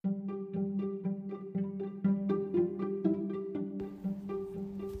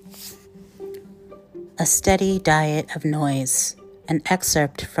A Steady Diet of Noise, an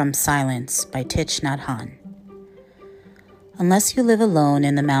excerpt from Silence by Thich Nhat Hanh. Unless you live alone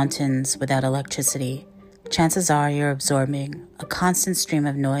in the mountains without electricity, chances are you're absorbing a constant stream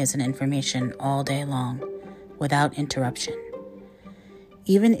of noise and information all day long, without interruption.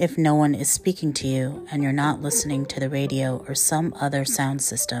 Even if no one is speaking to you and you're not listening to the radio or some other sound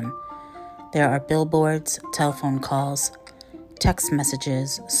system, there are billboards, telephone calls, text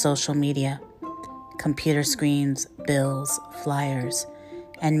messages, social media, computer screens, bills, flyers,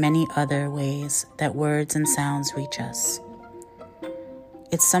 and many other ways that words and sounds reach us.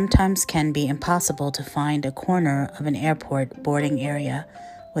 It sometimes can be impossible to find a corner of an airport boarding area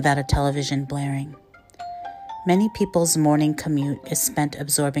without a television blaring. Many people's morning commute is spent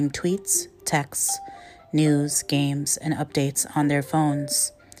absorbing tweets, texts, news, games, and updates on their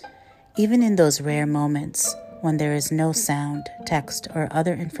phones. Even in those rare moments when there is no sound, text, or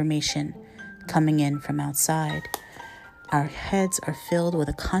other information coming in from outside, our heads are filled with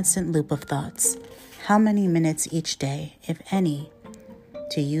a constant loop of thoughts. How many minutes each day, if any,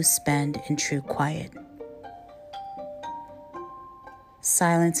 do you spend in true quiet?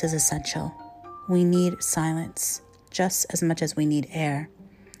 Silence is essential. We need silence just as much as we need air,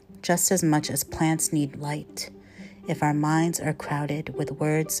 just as much as plants need light. If our minds are crowded with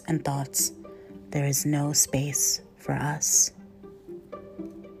words and thoughts, there is no space for us.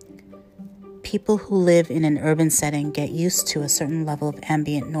 People who live in an urban setting get used to a certain level of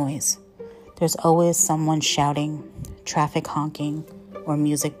ambient noise. There's always someone shouting, traffic honking, or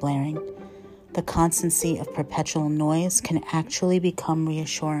music blaring. The constancy of perpetual noise can actually become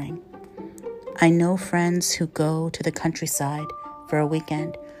reassuring. I know friends who go to the countryside for a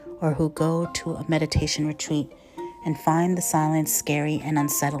weekend or who go to a meditation retreat and find the silence scary and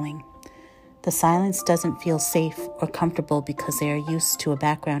unsettling. The silence doesn't feel safe or comfortable because they are used to a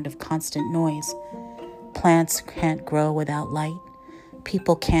background of constant noise. Plants can't grow without light.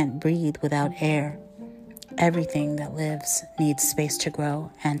 People can't breathe without air. Everything that lives needs space to grow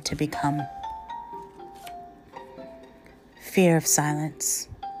and to become. Fear of silence.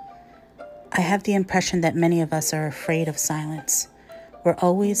 I have the impression that many of us are afraid of silence. We're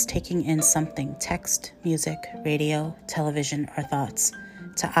always taking in something, text, music, radio, television, or thoughts,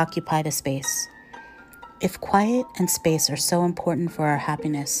 to occupy the space. If quiet and space are so important for our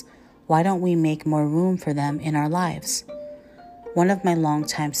happiness, why don't we make more room for them in our lives? One of my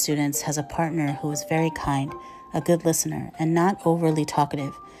longtime students has a partner who is very kind, a good listener, and not overly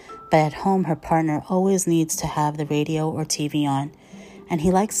talkative, but at home her partner always needs to have the radio or TV on, and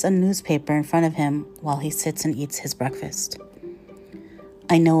he likes a newspaper in front of him while he sits and eats his breakfast.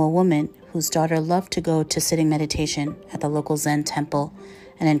 I know a woman whose daughter loved to go to sitting meditation at the local Zen temple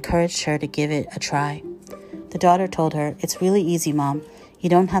and encouraged her to give it a try. The daughter told her, "It's really easy, Mom. You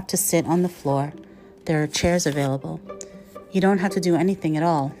don't have to sit on the floor. There are chairs available. You don't have to do anything at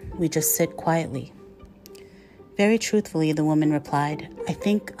all. We just sit quietly." Very truthfully, the woman replied, "I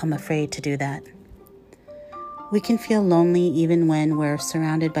think I'm afraid to do that." We can feel lonely even when we're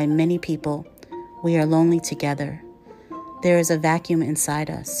surrounded by many people. We are lonely together. There is a vacuum inside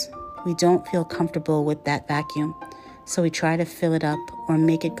us. We don't feel comfortable with that vacuum, so we try to fill it up or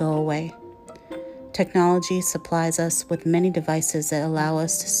make it go away. Technology supplies us with many devices that allow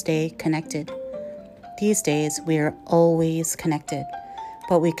us to stay connected. These days, we are always connected,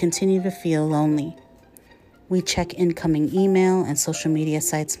 but we continue to feel lonely. We check incoming email and social media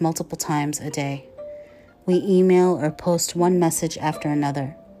sites multiple times a day. We email or post one message after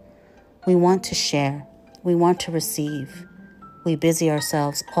another. We want to share. We want to receive. We busy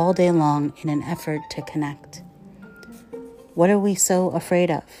ourselves all day long in an effort to connect. What are we so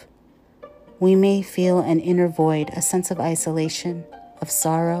afraid of? We may feel an inner void, a sense of isolation, of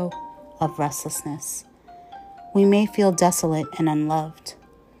sorrow, of restlessness. We may feel desolate and unloved.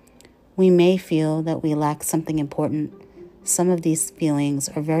 We may feel that we lack something important. Some of these feelings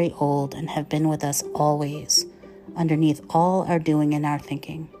are very old and have been with us always, underneath all our doing and our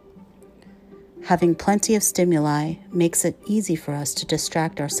thinking. Having plenty of stimuli makes it easy for us to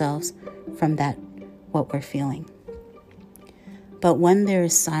distract ourselves from what we're feeling. But when there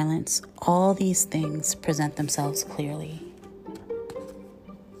is silence, all these things present themselves clearly.